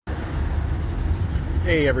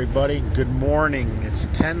Hey everybody, good morning. It's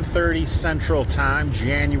 10:30 Central Time,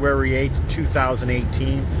 January 8th,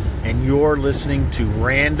 2018, and you're listening to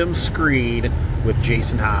Random Screed with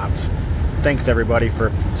Jason Hobbs. Thanks everybody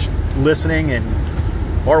for listening, and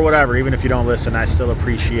or whatever. Even if you don't listen, I still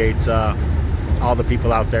appreciate all the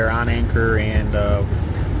people out there on Anchor and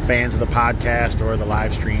fans of the podcast or the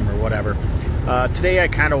live stream or whatever. Today I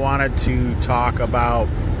kind of wanted to talk about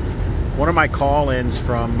one of my call-ins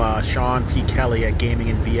from Sean P. Kelly at Gaming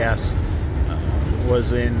and BS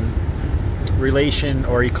was in relation,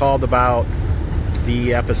 or he called about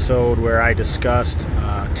the episode where I discussed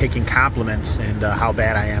taking compliments and how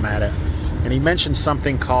bad I am at it. And he mentioned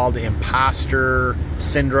something called imposter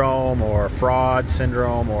syndrome or fraud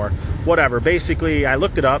syndrome or whatever. Basically, I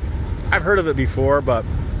looked it up. I've heard of it before, but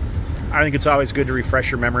I think it's always good to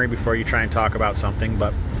refresh your memory before you try and talk about something.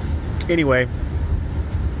 But anyway,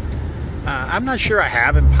 I'm not sure I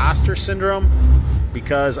have imposter syndrome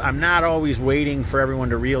because I'm not always waiting for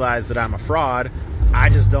everyone to realize that I'm a fraud. I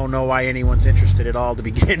just don't know why anyone's interested at all to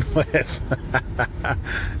begin with.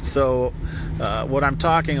 So what I'm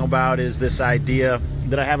talking about is this idea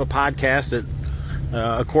that I have a podcast that,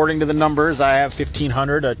 according to the numbers, I have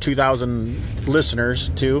 1,500, 2,000 listeners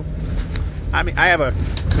to. I mean, I have a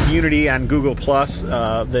community on Google Plus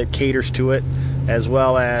that caters to it, as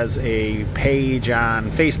well as a page on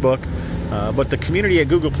Facebook. But the community at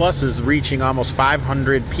Google Plus is reaching almost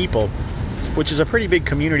 500 people, which is a pretty big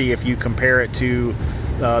community if you compare it to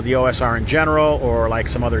the OSR in general, or like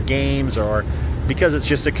some other games, or because it's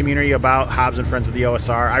just a community about Hobbs and Friends with the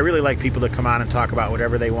OSR. I really like people to come on and talk about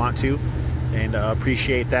whatever they want to, and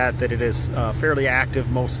appreciate that it is fairly active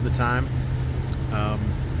most of the time.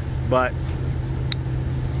 But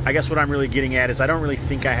I guess what I'm really getting at is I don't really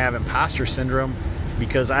think I have imposter syndrome,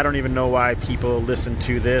 because I don't even know why people listen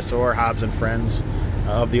to this or Hobbs and Friends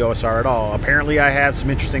of the OSR at all. Apparently I have some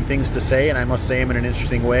interesting things to say, and I must say them in an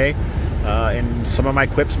interesting way, and some of my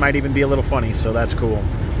quips might even be a little funny, so that's cool.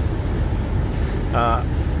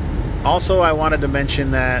 Also, I wanted to mention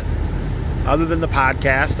that other than the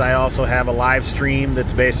podcast, I also have a live stream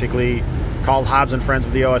that's basically called Hobbs and Friends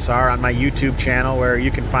with the OSR on my YouTube channel, where you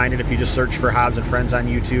can find it if you just search for Hobbs and Friends on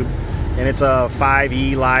YouTube. And it's a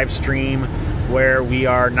 5e live stream where we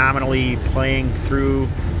are nominally playing through,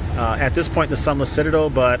 at this point, the Sunless Citadel,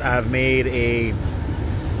 but I've made a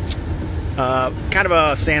kind of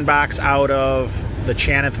a sandbox out of the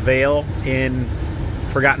Chaneth Vale in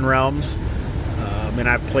Forgotten Realms. And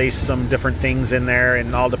I've placed some different things in there, and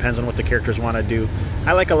it all depends on what the characters want to do.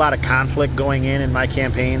 I like a lot of conflict going in my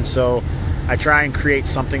campaign, so I try and create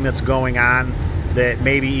something that's going on that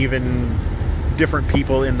maybe even different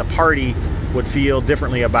people in the party would feel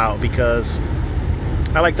differently about, because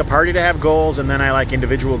I like the party to have goals, and then I like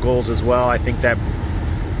individual goals as well. I think that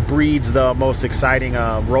breeds the most exciting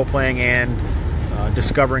role-playing and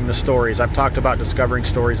discovering the stories. I've talked about discovering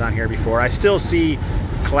stories on here before. I still see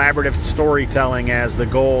collaborative storytelling as the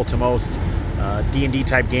goal to most D&D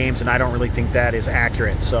type games, and I don't really think that is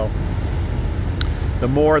accurate. So the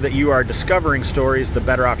more that you are discovering stories, the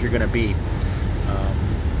better off you're going to be.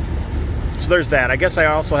 So there's that. I guess I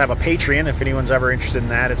also have a Patreon if anyone's ever interested in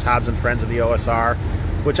that. It's Hobbs and Friends of the OSR,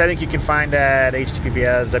 which I think you can find at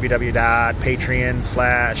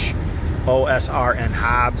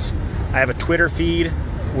https://patreon.com/OSRNHobbs. I have a Twitter feed,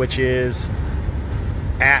 which is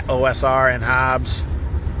at OSRNHobbs,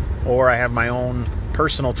 or I have my own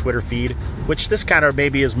personal Twitter feed, which this kind of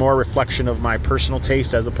maybe is more a reflection of my personal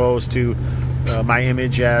taste as opposed to my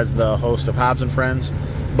image as the host of Hobbs and Friends.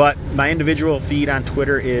 But my individual feed on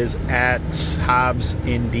Twitter is at Hobbs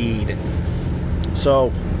Indeed.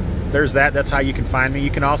 So there's that. That's how you can find me.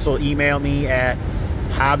 You can also email me at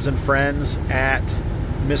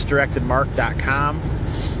hobbsandfriends@misdirectedmark.com.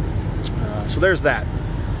 So there's that.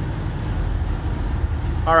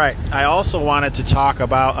 All right. I also wanted to talk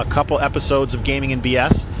about a couple episodes of Gaming and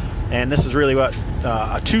BS. And this is really what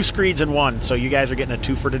a 2 screeds in 1. So you guys are getting a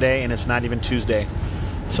 2 for today, and it's not even Tuesday.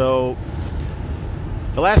 So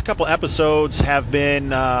the last couple episodes have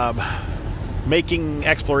been making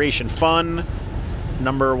exploration fun.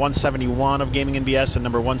 Number 171 of Gaming and BS and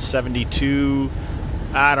number 172.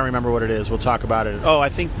 I don't remember what it is. We'll talk about it. Oh, I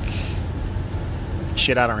think...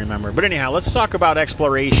 Shit, I don't remember. But anyhow, let's talk about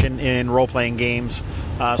exploration in role-playing games,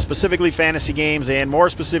 specifically fantasy games, and more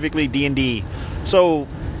specifically D&D. So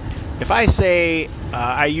if I say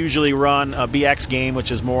I usually run a BX game,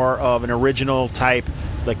 which is more of an original type,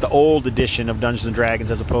 like the old edition of Dungeons &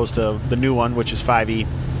 Dragons as opposed to the new one, which is 5e.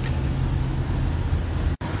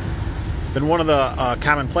 Then one of the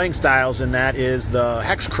common playing styles in that is the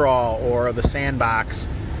hex crawl or the sandbox,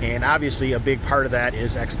 and obviously a big part of that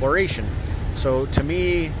is exploration. So to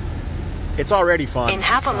me, it's already fun. In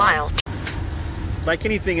half a mile. Like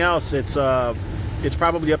anything else, it's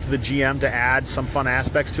probably up to the GM to add some fun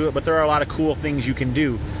aspects to it, but there are a lot of cool things you can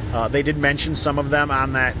do. They did mention some of them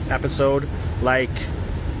on that episode, like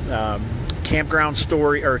campground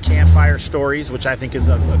story or campfire stories, which I think is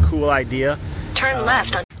a cool idea. Turn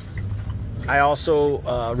left. I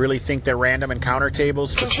also really think that random encounter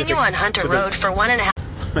tables. Continue on Hunter Road for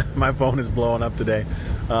 1.5. My phone is blowing up today.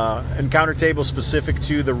 Encounter table specific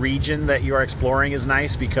to the region that you are exploring is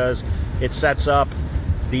nice because it sets up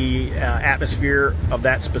the atmosphere of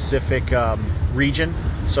that specific region,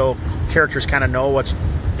 so characters kind of know what's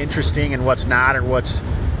interesting and what's not, or what's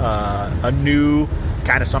a new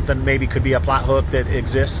kind of something, maybe could be a plot hook that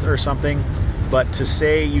exists or something. But to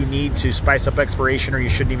say you need to spice up exploration or you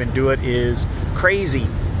shouldn't even do it is crazy.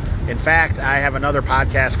 In fact, I have another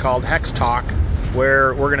podcast called Hex Talk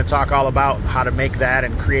where we're going to talk all about how to make that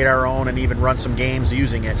and create our own and even run some games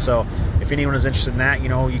using it. So if anyone is interested in that,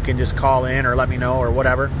 you can just call in or let me know or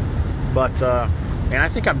whatever. But man, I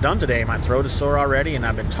think I'm done today. My throat is sore already, and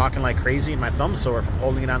I've been talking like crazy, and my thumb's sore from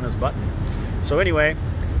holding it on this button. So anyway,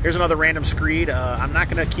 here's another random screed. I'm not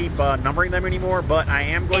going to keep numbering them anymore, but I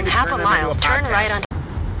am going to turn them into a podcast. In half a mile, turn right on.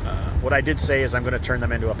 What I did say is I'm going to turn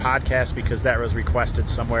them into a podcast because that was requested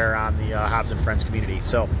somewhere on the Hobbs and Friends community.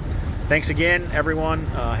 So thanks again, everyone.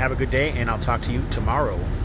 Have a good day, and I'll talk to you tomorrow.